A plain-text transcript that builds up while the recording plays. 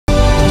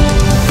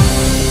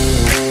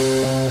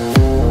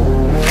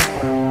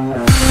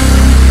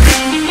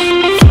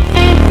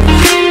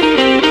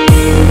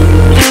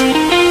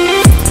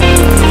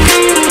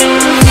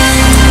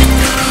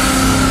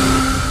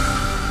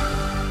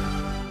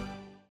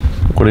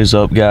What is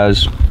up,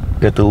 guys?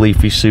 Got the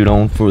leafy suit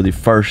on for the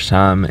first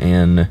time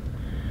in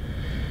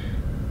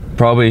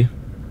probably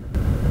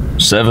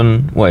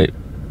 9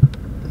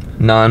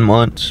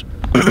 months.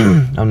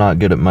 I'm not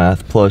good at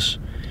math. Plus,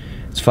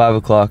 it's 5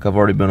 o'clock. I've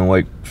already been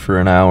awake for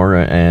an hour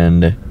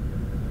and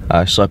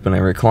I slept in a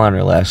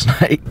recliner last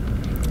night.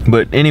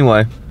 But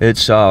anyway,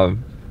 it's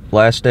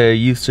last day of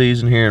youth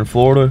season here in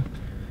Florida.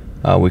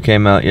 We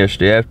came out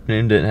yesterday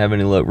afternoon, didn't have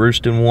any luck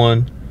roosting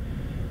one.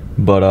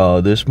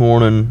 But this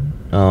morning,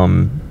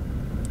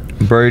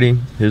 Brady,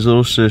 his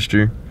little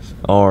sister,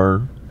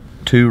 are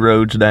 2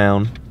 roads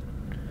down.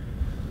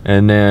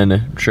 And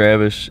then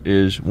Travis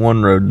is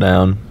 1 road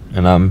down,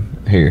 and I'm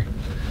here.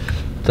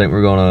 I think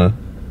we're gonna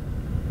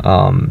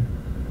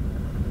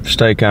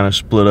stay kind of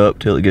split up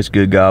till it gets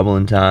good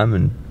gobbling time,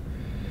 and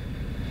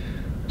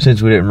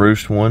since we didn't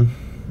roost one,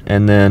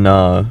 and then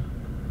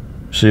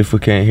see if we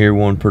can't hear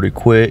one pretty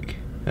quick,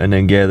 and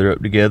then gather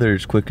up together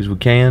as quick as we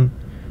can,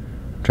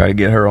 try to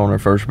get her on her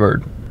first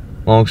bird.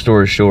 Long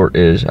story short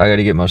is I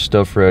gotta get my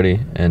stuff ready,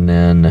 and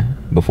then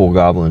before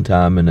gobbling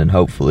time, and then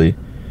hopefully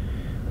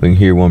we can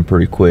hear one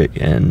pretty quick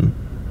and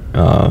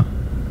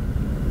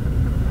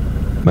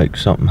make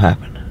something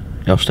happen.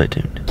 Y'all stay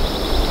tuned. I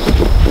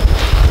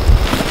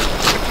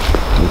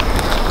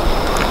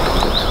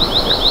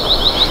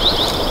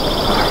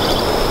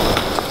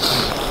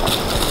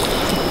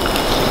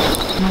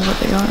don't know what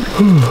they are.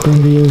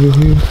 Brady over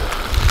here.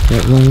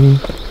 Got Rainy.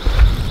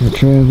 Got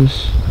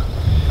Travis.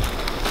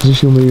 Is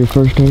this gonna be your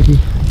first turkey?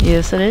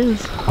 Yes, it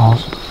is.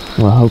 Awesome.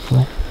 Well,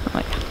 hopefully.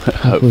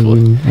 Hopefully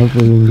we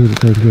can get it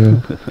taken care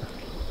of.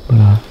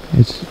 But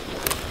it's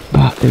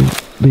about to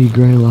be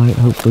gray light.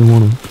 Hopefully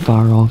want to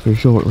fire off here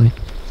shortly.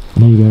 I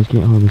know you guys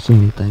can't hardly see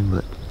anything,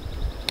 but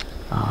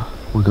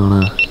we're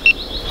gonna...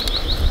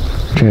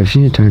 Travis,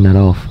 you need to turn that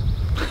off.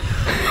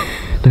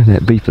 Turn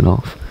that beeping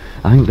off.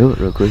 I can do it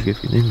real quick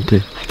if you need me to.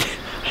 I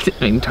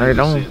didn't even turn it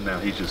on. Now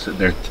he's just sitting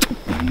there.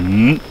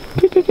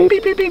 Beep, beep,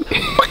 beep, beep, beep.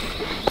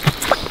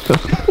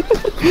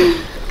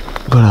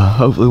 But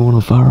hopefully want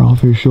to fire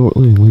off here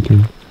shortly, and we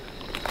can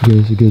get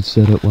us a good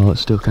setup while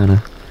it's still kind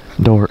of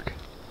dark.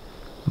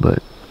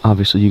 But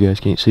obviously you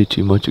guys can't see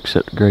too much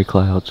except the gray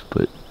clouds,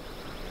 but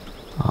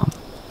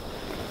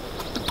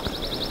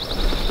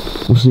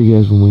we'll see you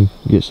guys when we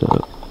get set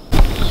up.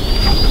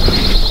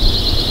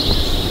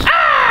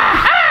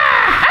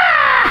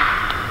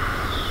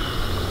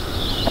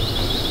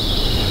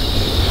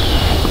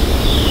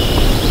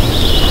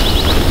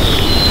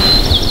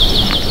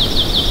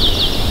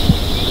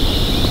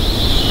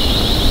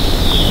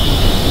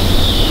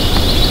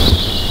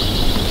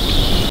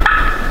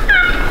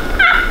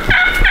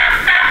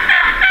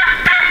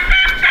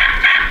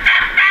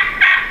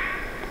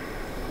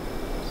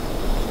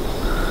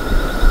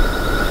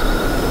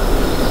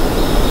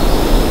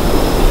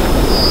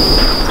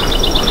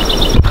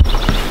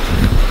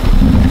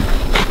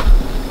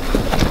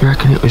 I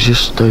reckon it was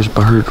just those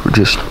birds were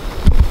just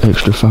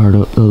extra fired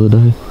up the other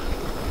day.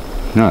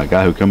 No, the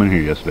guy who come in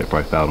here yesterday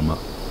probably fouled him up.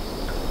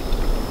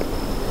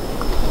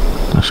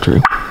 That's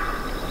true.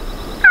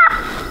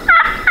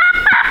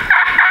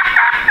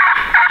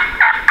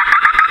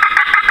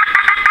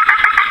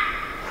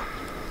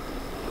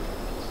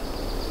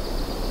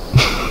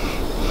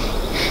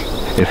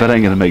 If that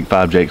ain't gonna make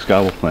 5 Jakes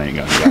gobble, I ain't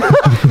gonna gobble.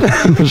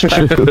 That's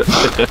true. Let's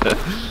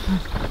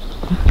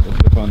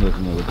find this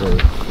another bird.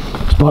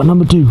 Spot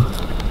number 2.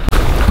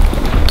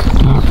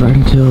 Alright,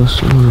 Brady, tell us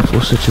the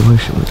wonderful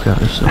situation we've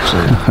got ourselves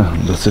in.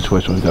 The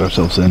situation we got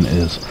ourselves in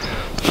is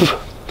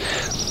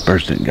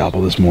birds didn't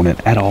gobble this morning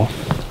at all.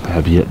 I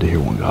have yet to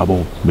hear one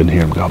gobble. Been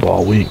hearing them gobble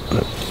all week,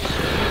 but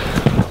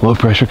low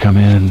pressure come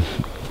in,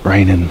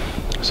 raining,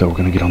 so we're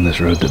gonna get on this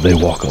road that they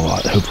walk a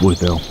lot. Hopefully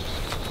they'll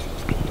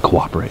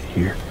cooperate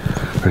here.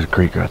 There's a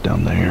creek right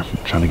down there.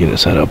 I'm trying to get it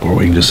set up where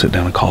we can just sit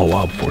down and call a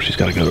while before she's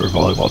got to go to her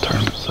volleyball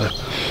tournament. So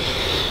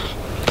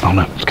I don't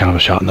know. It's kind of a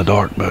shot in the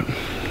dark, but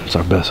it's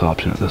our best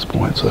option at this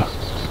point. So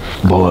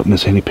blow up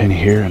Miss Henny Penny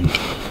here and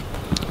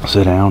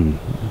sit down and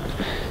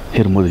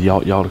hit them with a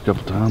yacht a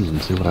couple times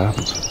and see what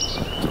happens.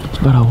 That's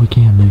about all we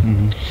can do.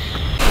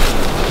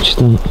 What you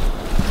think?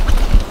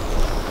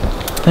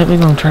 I think we're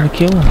gonna try to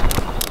kill him.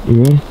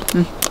 You ready?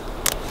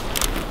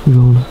 We're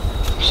gonna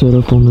set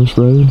up on this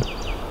road.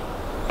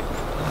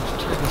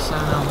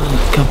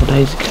 A couple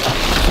days ago.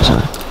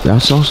 So, I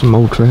saw some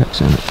old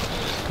tracks in it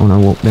when I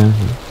walked down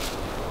here.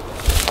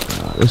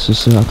 This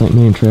is, I think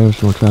me and Travis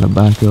are going to try to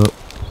back up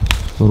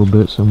a little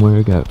bit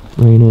somewhere. Got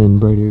Raina and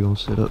Brady are going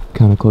to set up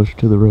kind of closer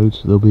to the road,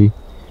 so they'll be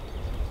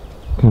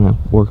kind of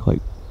work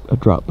like a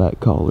drop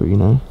back caller, you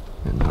know.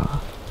 And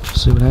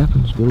see what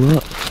happens. Good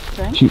luck.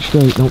 Okay. Shoot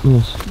straight, don't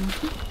miss.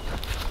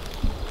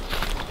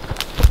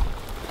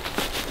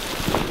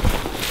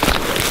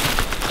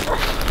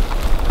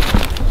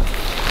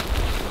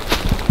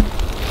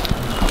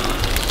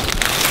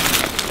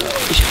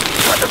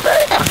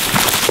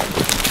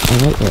 I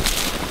like that.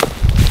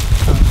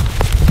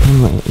 Kind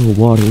of like that little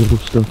water little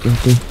stuff right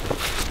there.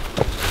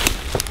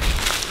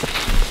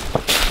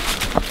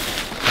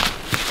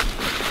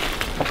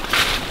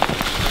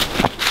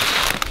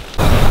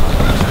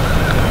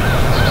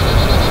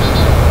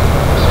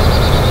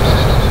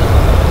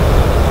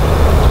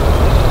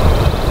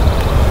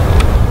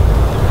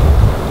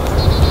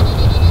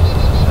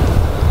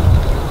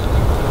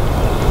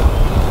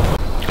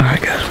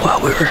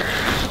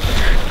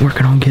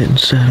 working on getting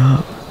set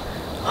up.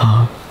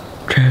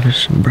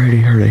 Travis and Brady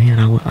heard a hen.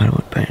 I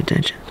wasn't paying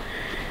attention.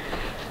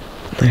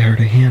 They heard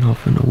a hen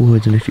off in the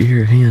woods, and if you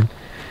hear a hen,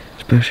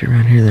 especially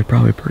around here, they're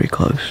probably pretty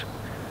close.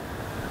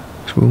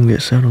 So we're gonna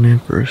get settled in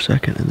for a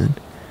second and then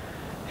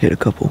hit a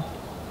couple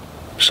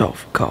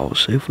soft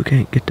calls. See if we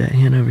can't get that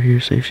hen over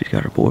here, see if she's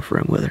got her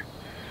boyfriend with her.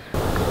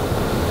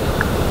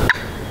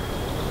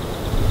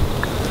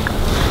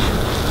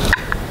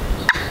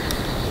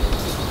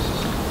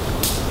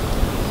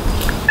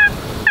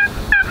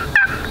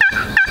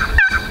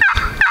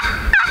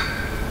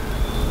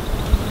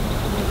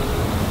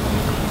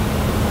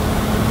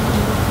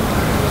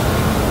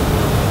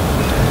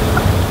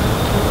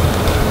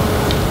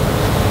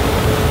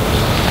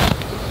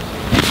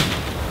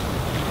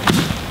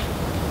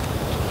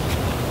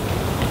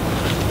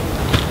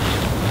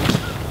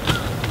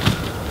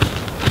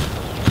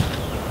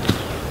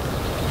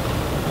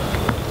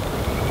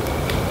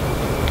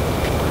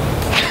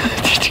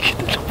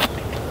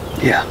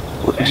 Yeah.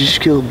 What, did you just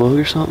kill a bug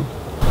or something?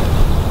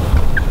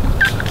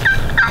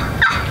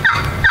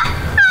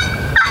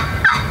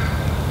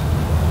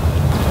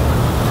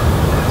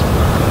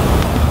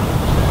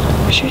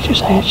 She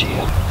just had you.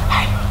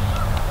 Hey.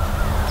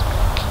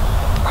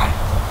 Right.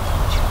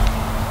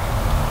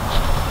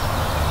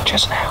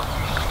 Just now.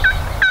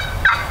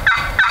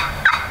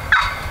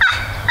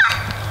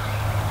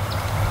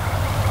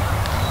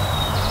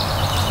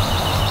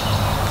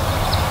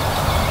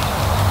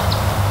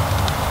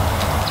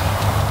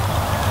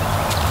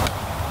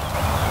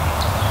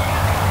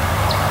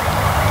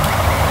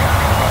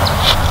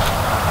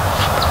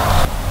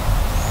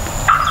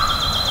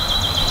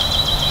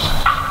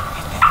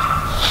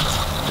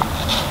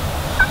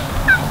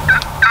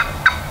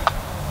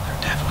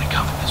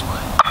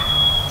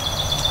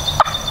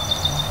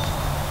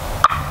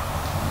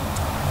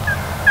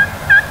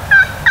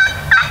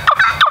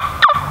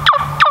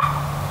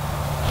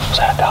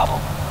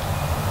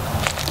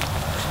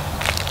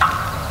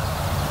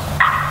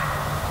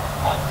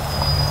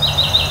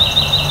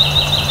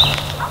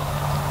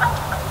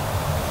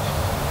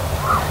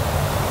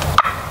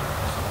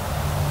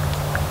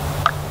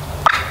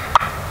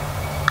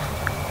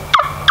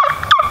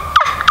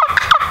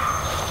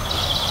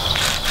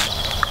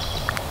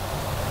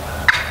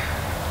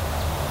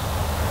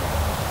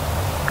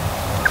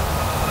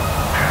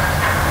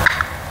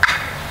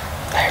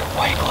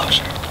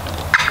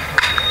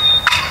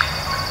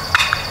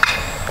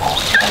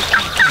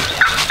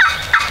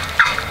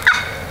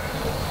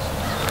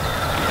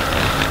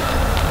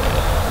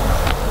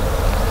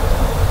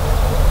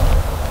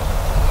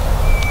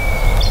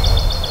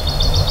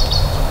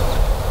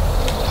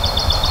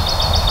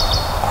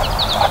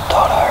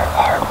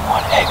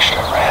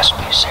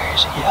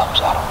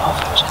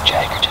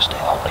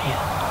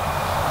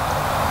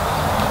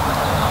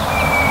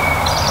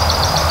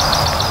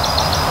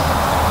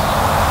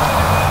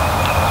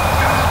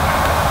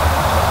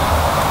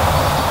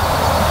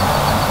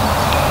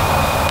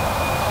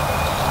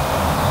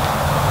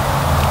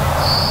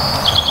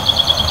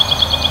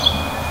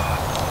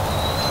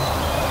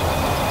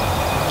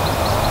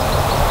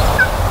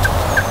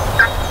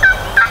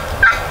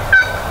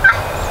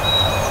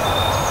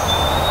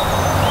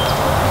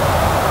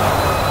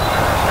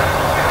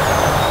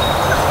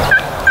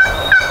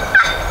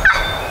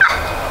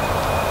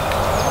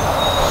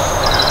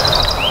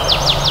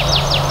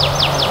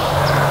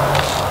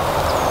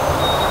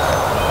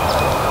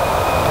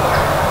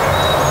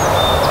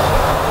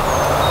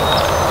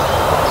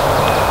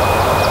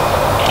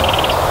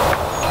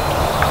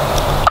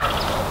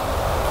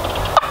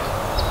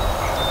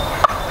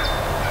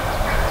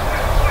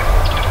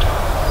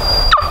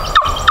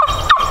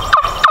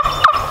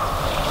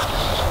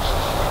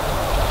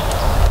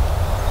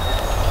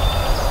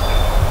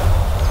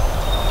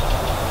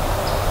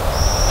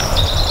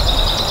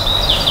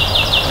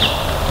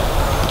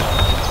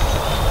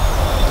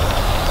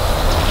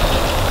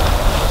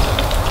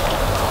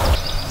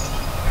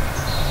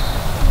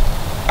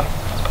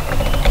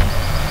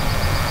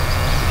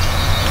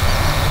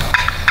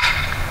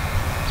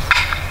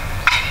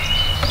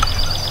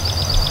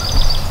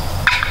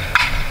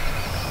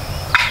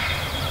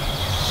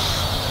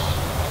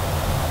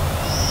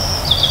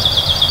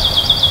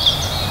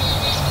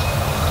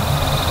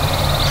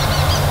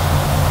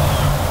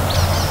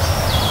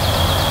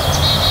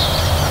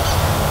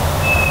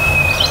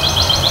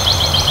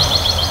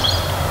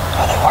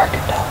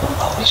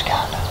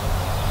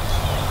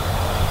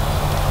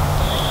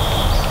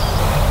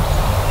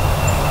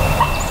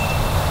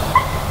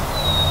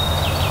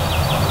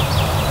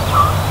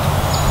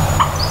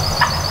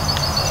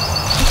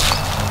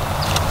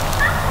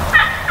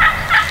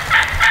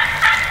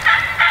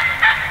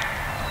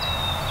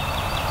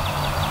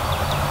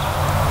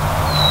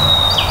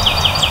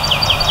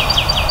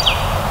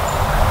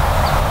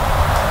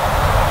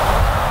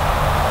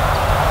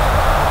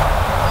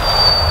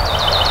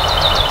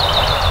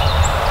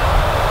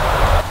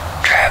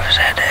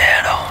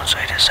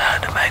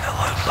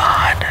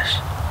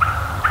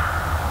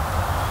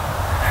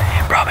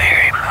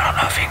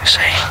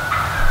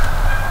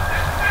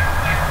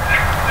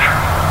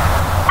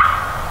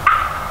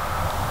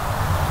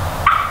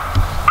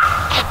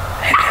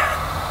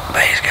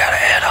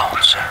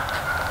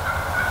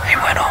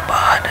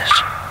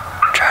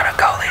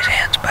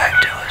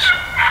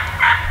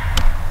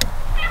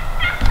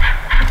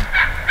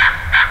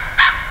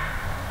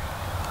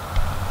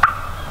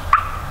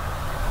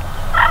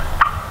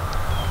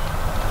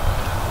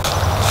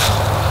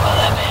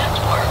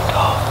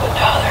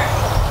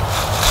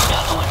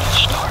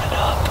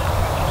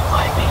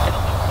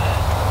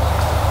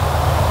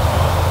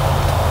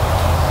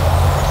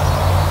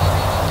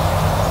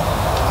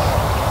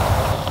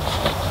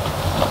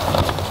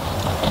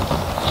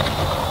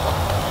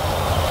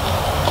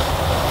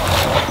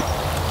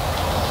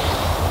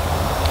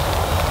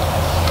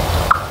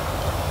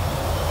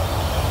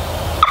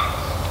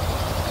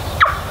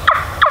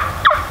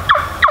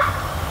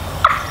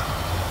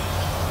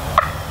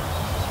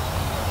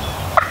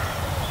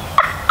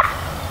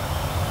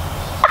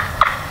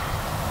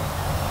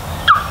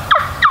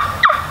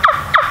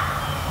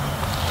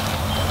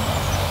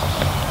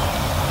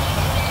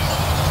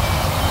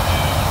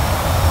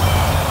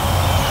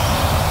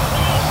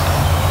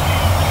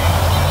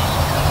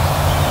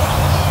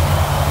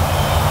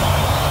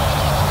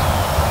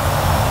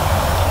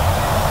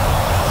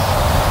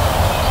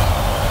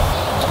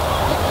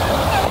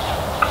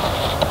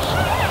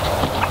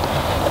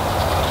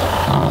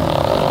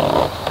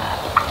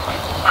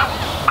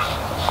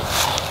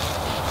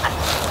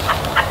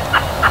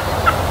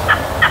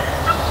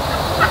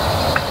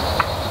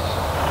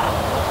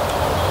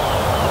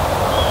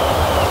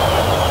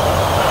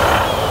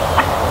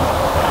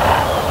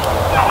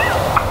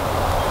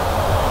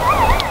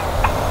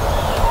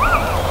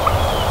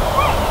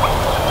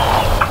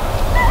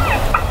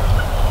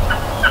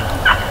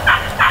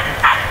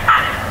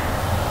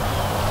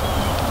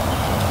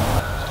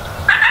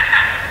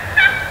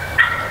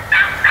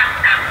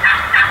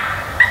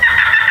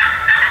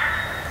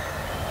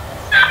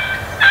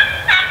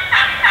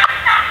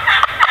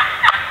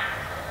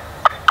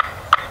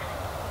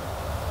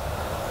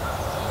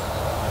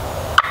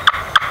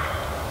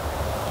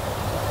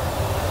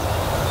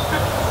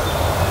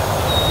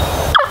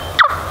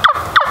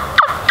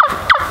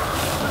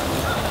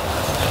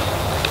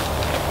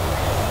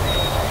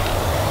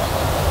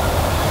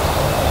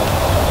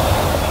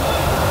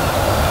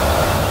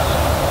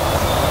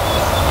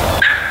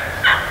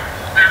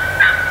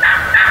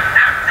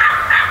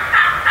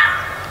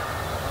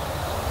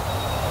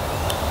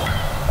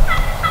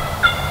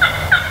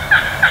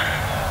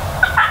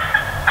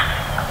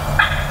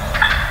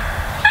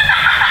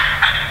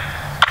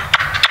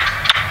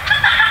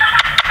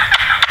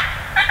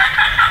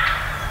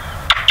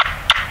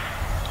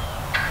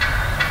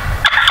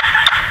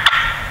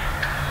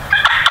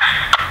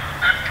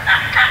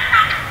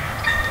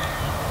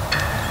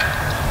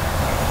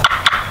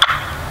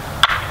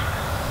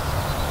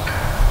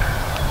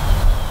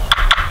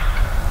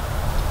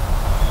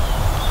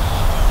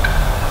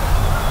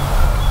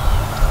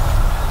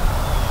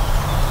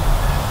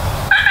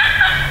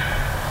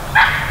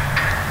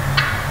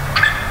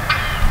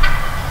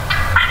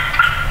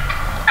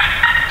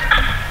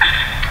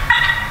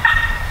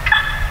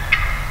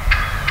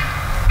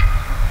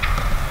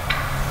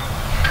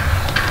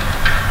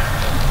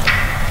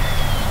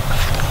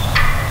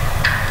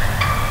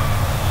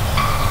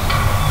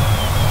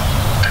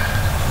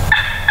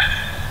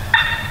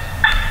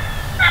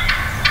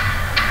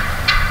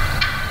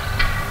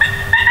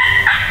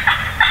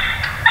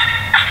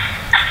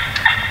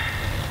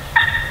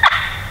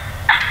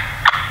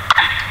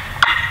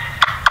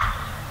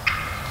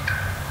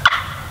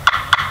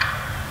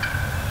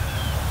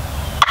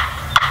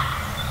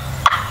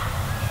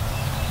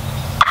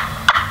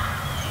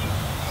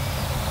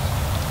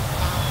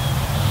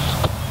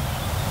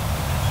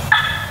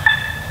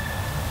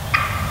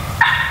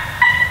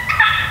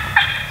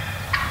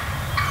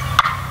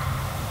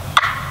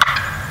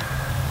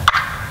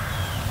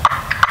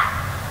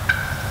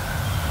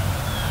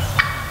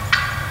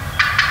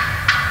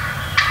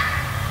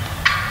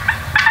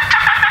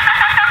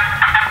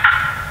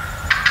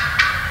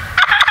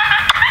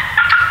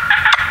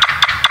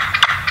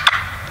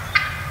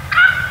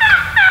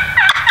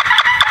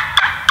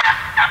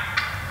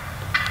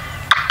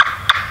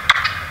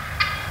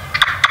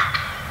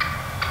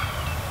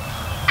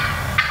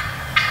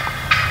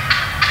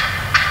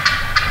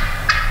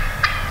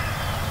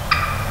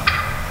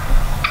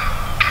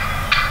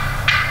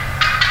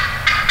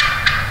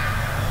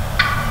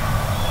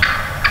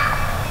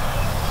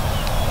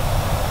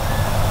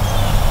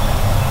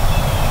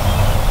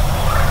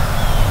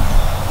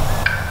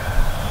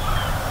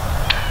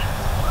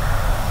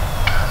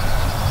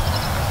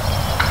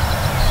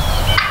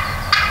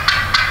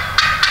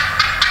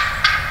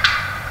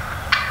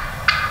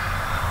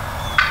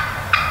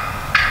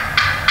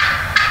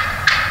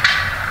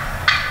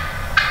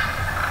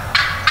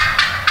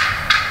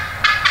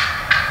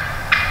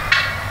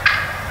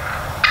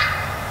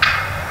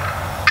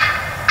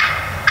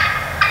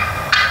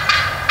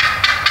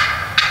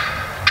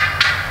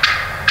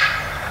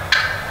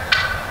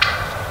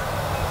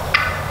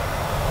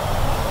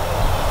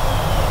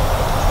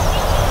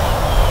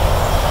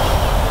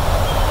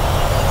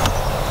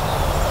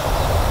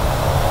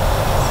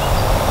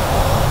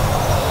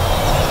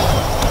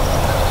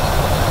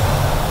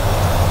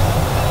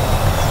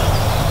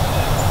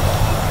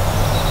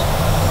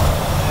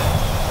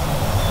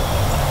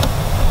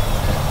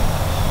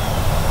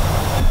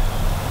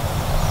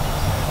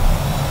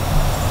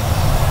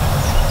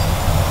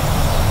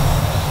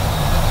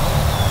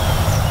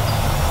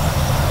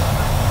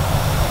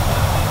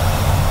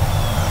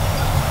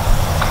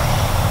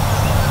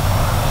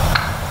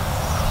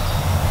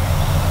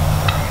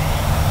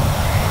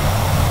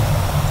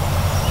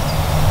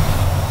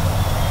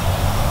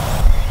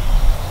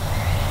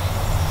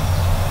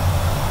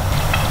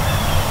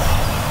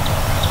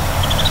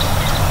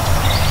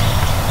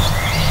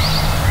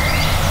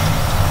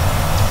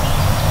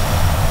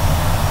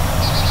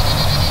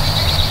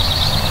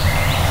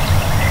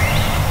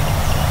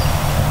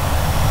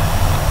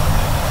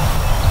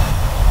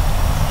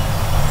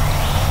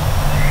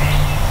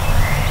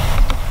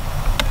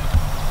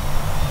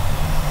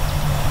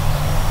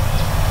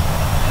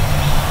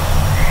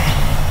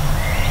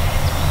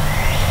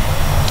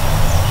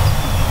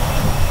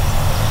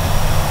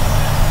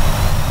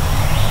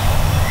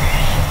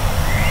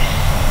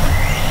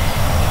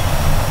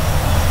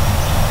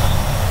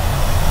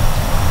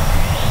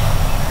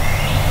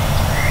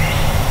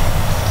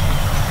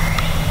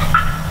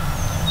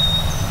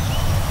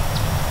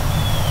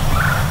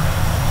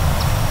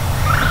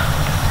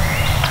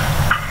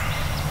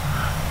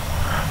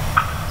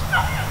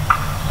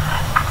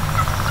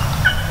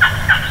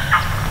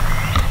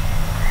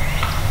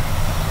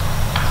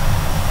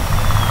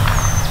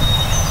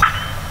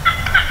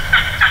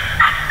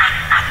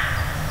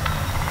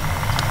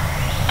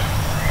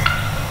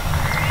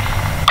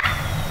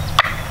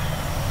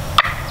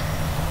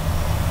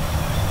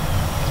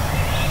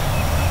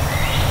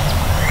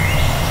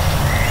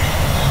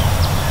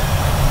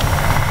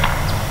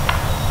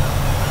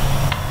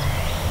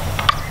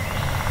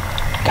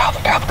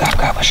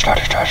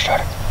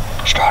 Strutter.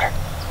 Strutter.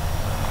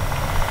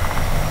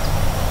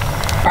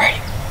 Brady.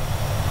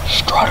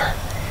 Strutter.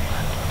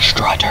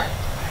 Strutter.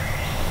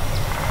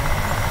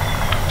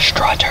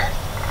 Strutter.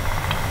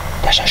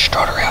 There's a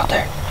strutter out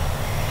there.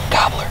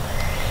 Gobbler.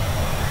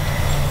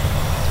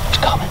 It's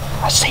coming.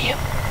 I see him.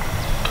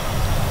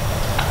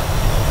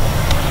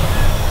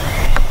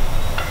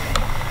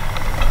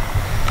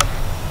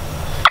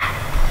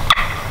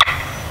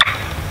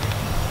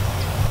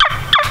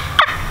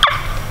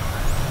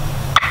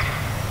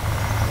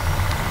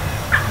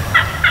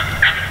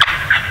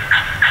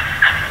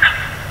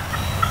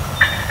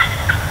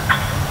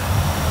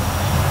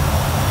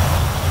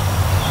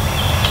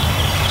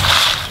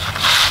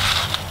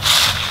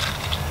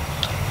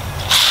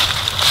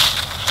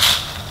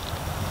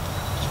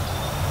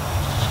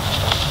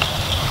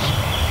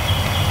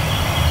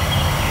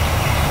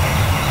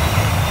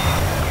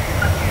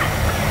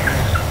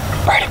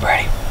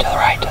 Brady, to the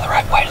right,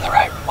 way to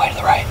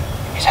the right.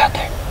 He's out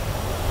there.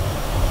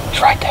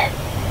 He's right there.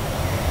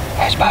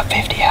 He's about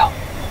 50 out.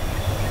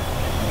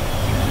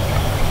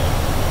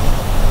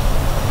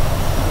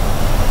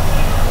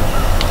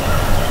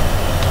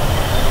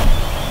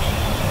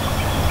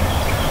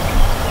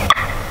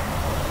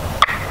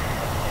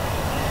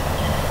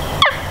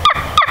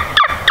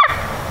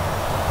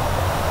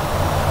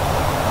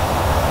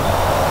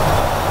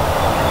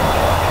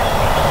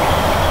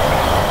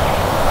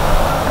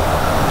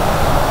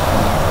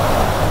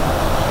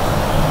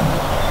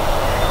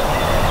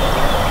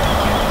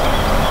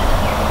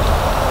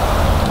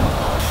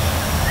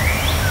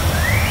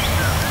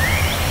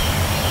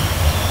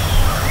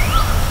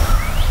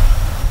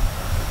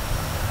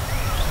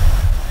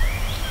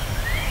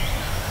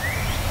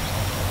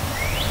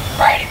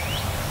 Brady,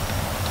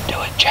 do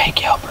a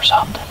Jake yelp or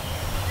something.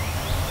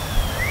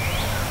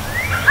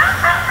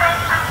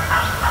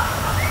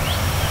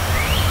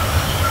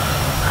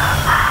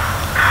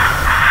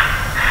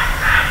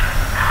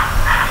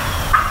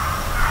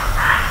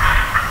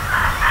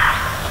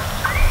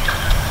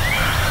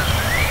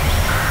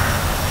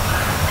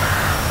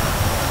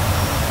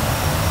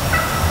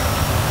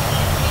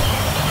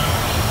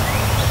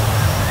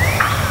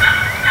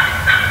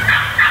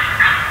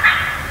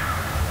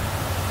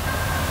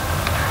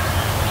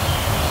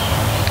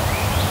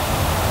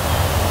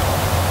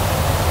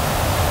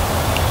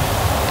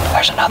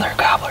 There's another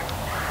gobbler.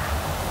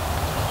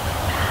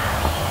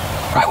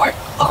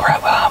 Look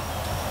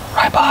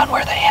right behind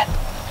where they hit.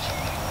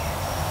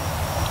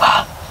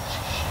 Huh?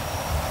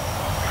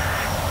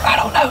 I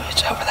don't know,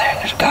 it's over there.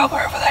 There's a gobbler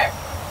over there.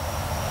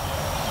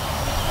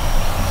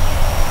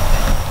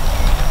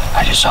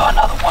 I just saw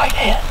another white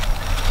head.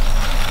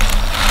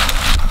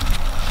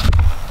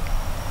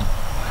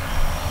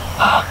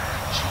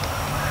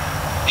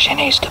 She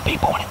needs to be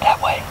pointed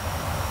that way.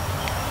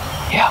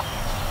 Yeah.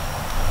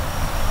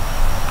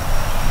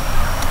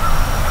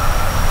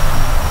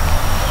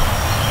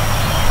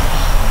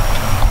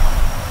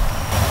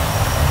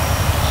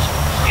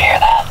 You hear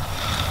that?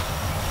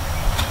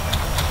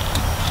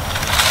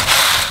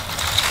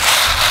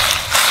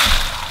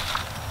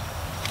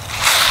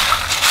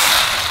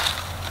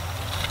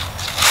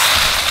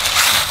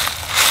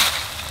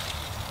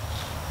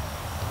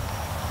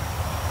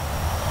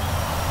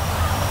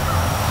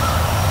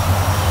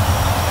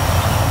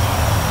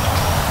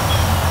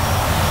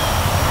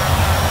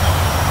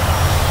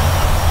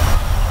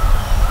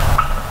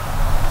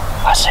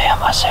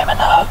 I see him in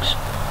the hooks.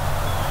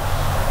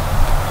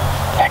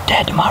 They're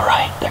dead to my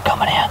right. They're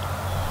coming in.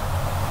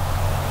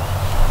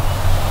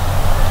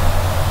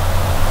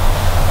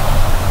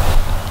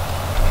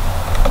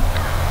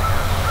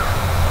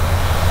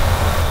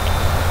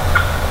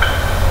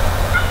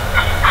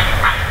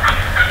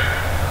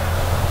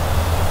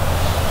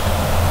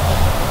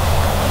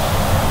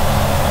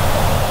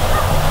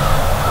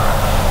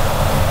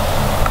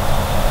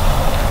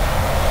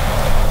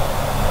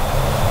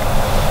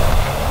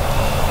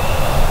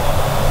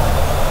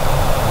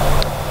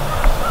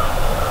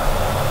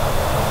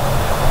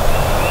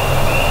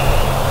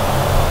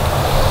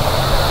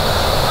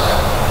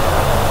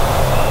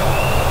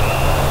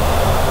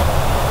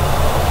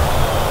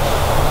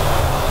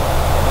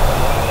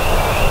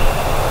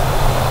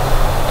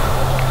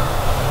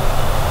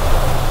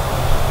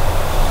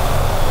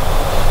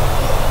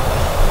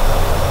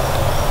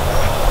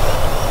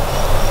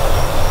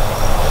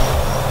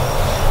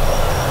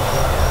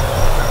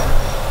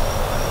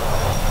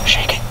 She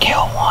could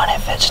kill one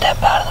if it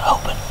stepped out of the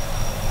open.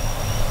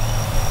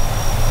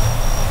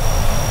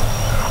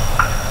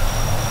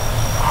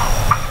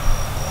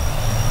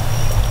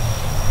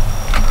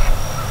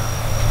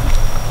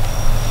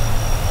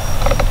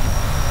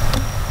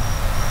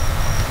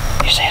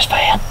 You see his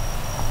fan?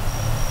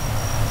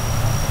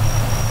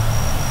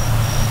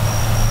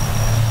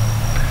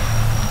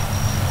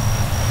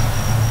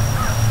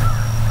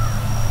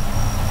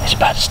 He's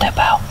about to step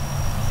out.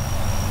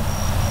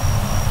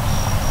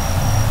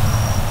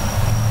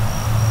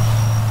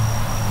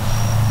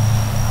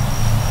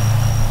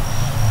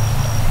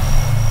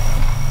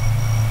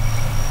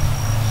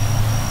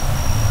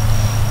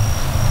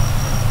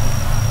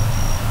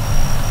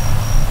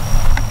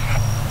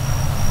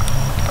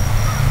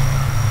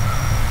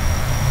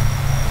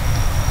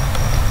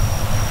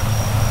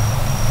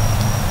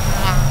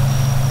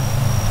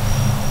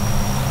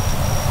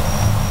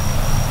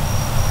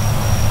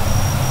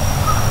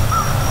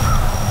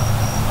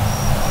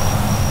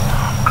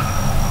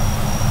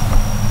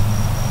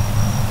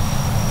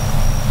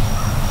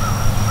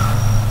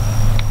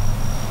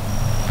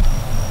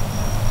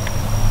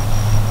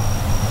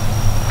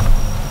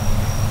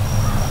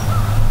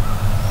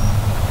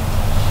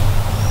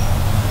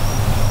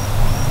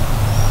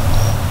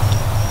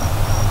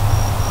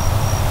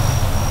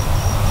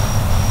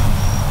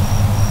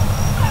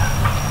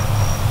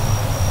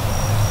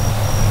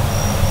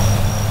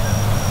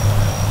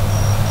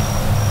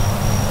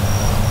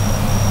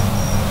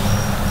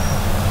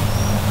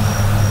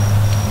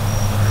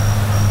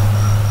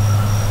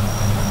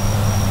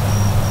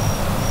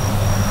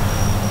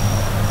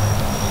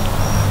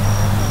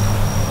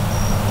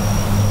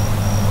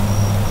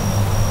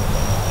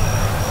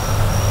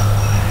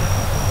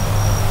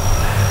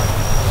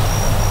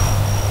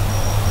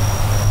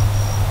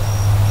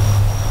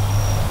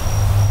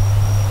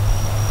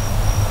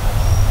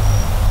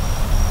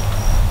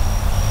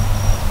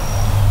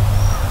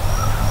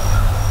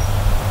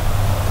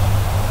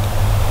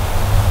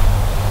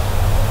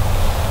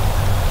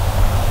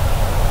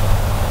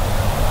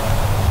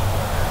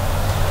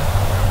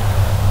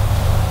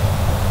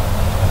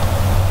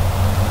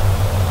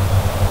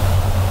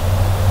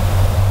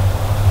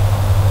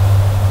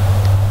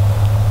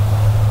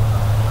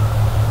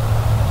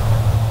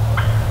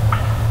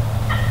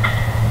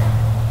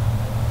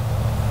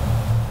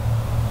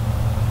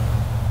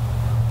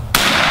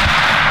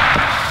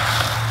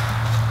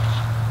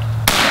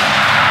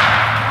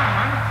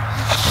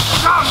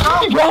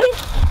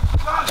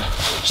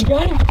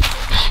 got him.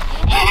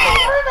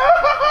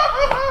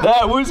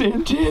 That was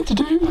intense,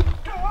 dude. Let's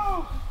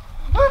go.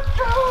 Let's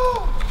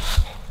go.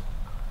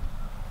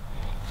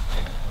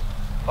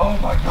 Oh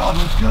my God,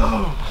 let's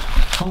go.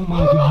 Oh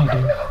my God,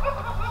 dude.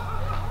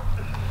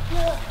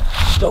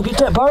 Don't get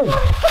that bird.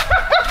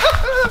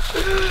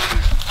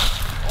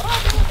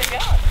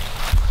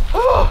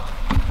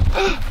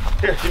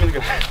 Here, give me the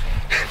gun.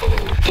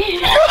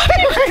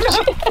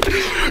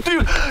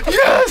 Dude,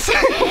 yes!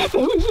 That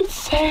was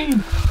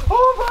insane.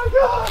 Oh my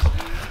gosh!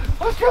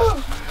 Let's go!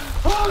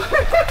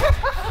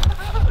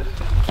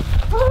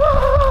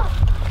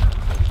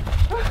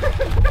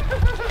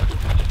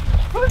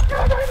 Let's go,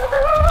 Dana!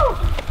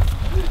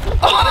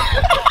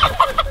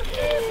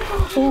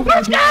 Oh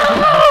my God.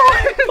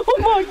 Oh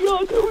my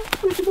God, that was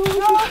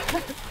freaking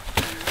awesome.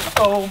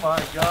 Oh my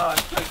gosh,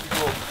 thank you,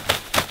 Lord.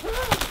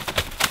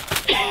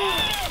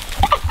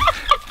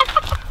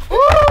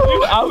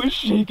 Dude, I was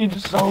shaking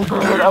so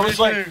good. I was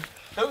like,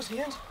 those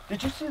hens,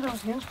 did you see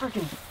those hens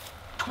freaking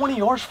 20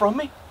 yards from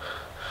me?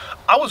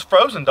 I was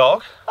frozen,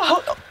 dog.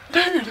 Oh,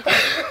 dude.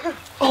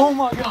 Oh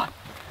my God.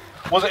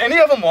 Was any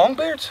of them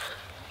longbeards?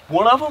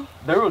 One of them,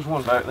 there was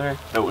one back there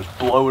that was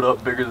blowed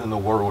up bigger than the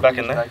world. Back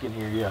in there? Back in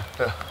here, yeah.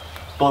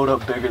 Blowed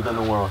up bigger than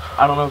the world.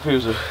 I don't know if he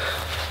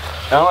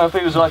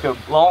was like a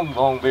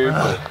long beard,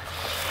 but.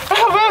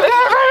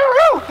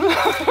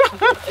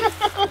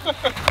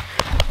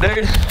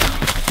 Dude.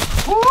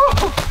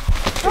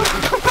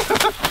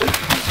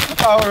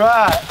 All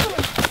right.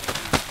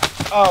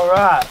 All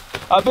right.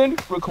 I've been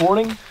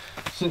recording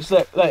since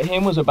that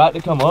hen was about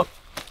to come up.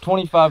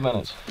 25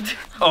 minutes.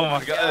 Oh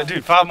my God,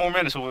 dude, 5 more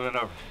minutes and we'll win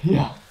over.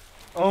 Yeah.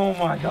 Oh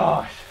my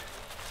gosh.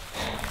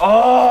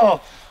 Oh.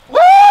 Woo!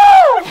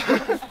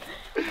 Oh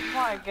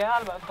my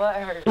God, my butt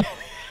hurt.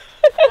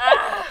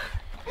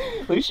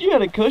 At least you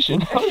had a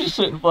cushion. I was just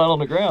sitting flat on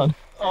the ground.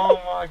 Oh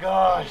my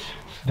gosh.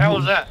 How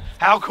was that?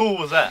 How cool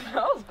was that? That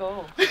was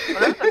cool. Well,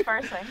 that was the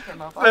first thing that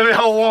came up. Let me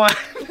hold one.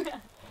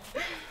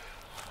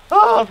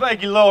 Oh,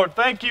 thank you, Lord.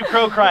 Thank you,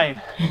 Crow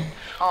Crane.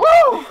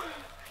 Woo!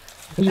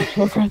 There's a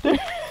truck right there.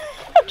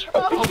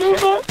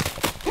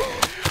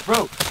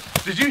 Bro,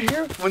 did you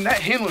hear when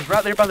that hen was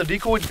right there by the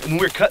decoy and we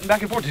were cutting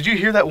back and forth? Did you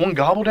hear that one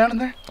gobble down in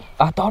there?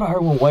 I thought I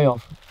heard one way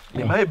off.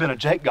 It may have been a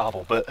Jake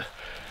gobble, but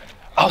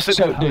I was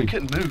sitting there, I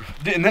couldn't move.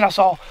 And then I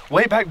saw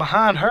way back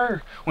behind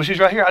her, when she's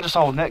right here, I just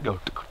saw a net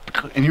go,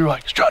 and you were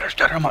like, strutter,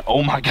 strutter. I'm like,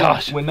 oh my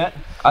gosh. When that,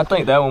 I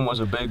think that one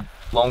was a big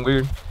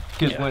longbeard.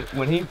 Because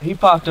when he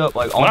popped up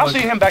like when almost, I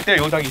see him back there,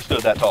 he looked like he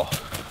stood that tall.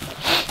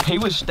 he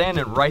was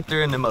standing right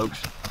there in the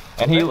oaks.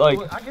 And he like,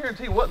 I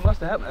guarantee what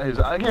must have happened is,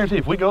 I guarantee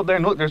if we go up there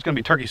and look, there's gonna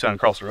be turkey sign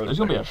across the road. there's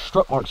gonna be a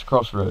strut marks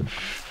across the road.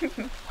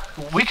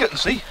 We couldn't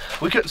see.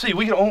 We couldn't see.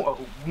 Me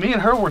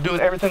and her were doing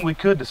everything we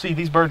could to see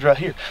these birds right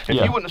here. If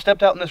you wouldn't have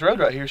stepped out in this road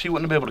right here, she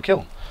wouldn't have been able to kill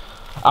them.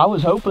 I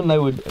was hoping they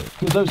would,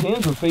 because those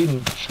hens were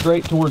feeding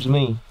straight towards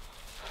me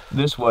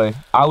this way.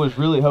 I was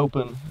really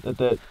hoping that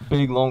that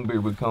big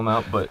longbeard would come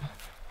out, but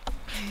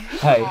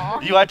hey.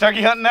 You like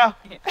turkey hunting now?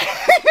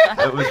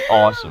 That was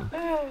awesome.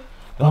 That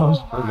was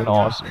freaking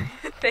awesome.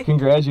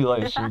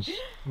 Congratulations.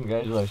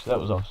 Congratulations. That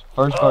was awesome.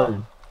 First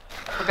bird.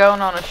 We're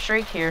going on a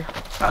streak here.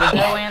 The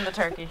doe and the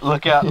turkey.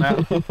 Look out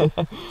now.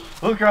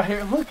 Look right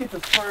here. Look at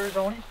the spurs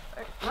on him.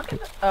 Look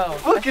at the,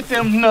 oh. Look at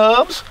them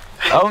nubs.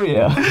 Oh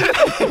yeah.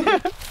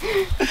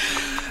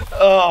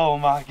 Oh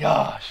my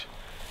gosh.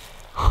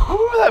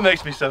 Whew, that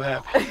makes me so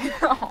happy.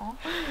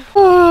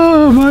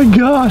 Oh my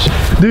gosh.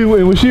 Dude,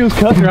 when she was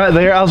cutting right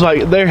there, I was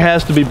like, there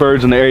has to be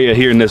birds in the area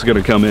here and this is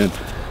gonna come in.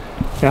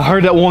 And I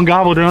heard that one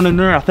gobble down in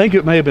there. I think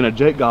it may have been a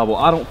Jake gobble.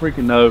 I don't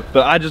freaking know,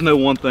 but I just know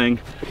one thing.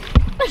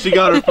 She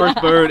got her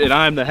first bird and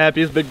I'm the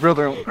happiest big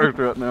brother on earth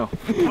right now.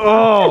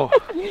 Oh.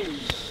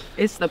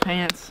 It's the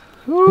pants.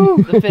 The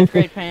 5th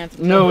grade pants.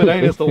 No, it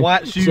ain't. It's the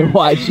white shoes. The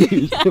white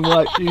shoes. The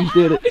white shoes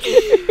did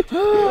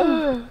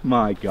it.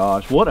 My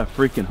gosh, what a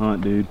freaking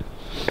hunt, dude.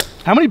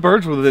 How many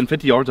birds were within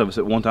 50 yards of us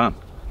at one time?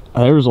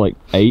 There was like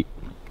 8.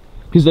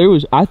 Because there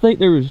was, I think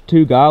there was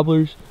 2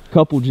 gobblers,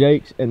 couple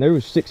jakes, and there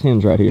was 6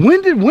 hens right here.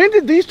 When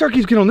did these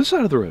turkeys get on this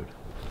side of the road?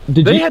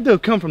 They had to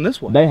have come from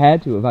this way. They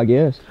had to have, I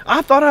guess.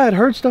 I thought I had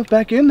heard stuff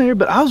back in there,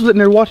 but I was sitting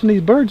there watching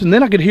these birds, and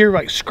then I could hear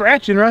like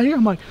scratching right here.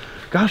 I'm like,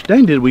 gosh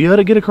dang, did we ought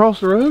to get across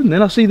the road? And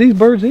then I see these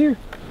birds here.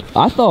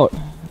 I thought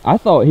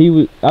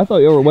you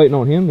were waiting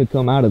on him to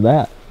come out of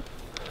that.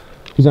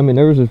 Because I mean,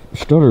 there was a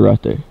stutter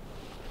right there.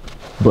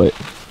 But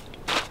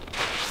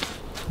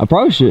I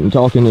probably shouldn't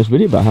talk in this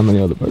video about how many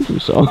other birds we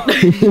saw.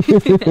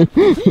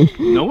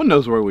 No one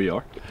knows where we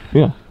are.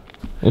 Yeah,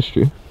 that's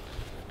true.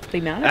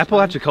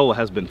 Apalachicola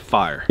has been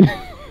fire.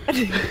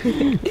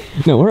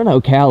 No, we're in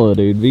Ocala,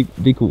 dude.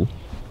 Be cool.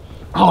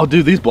 Oh,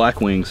 dude, these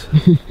black wings.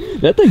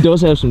 That thing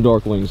does have some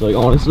dark wings, like,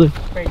 honestly.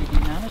 Brady, the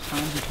amount of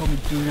times you told me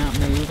do not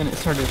move, and it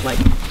started like,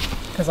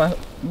 because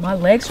my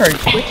legs started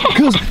twitching.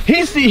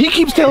 Because he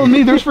keeps telling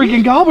me there's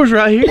freaking gobblers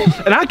right here,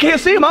 and I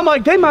can't see them. I'm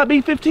like, they might be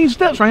 15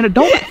 steps, Raina.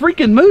 Don't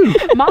freaking move.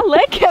 My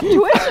leg kept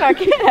twitching. I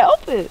can't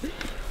help it.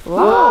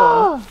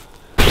 Whoa.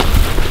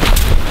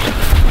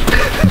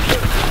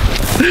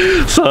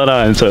 Son,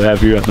 I am so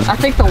happy right now. I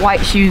think the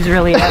white shoes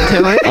really add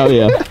to it. Oh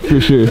yeah,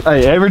 for sure.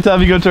 Hey, every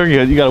time you go turkey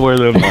hunt, you gotta wear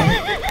them.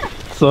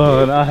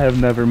 Son, I have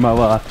never in my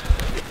life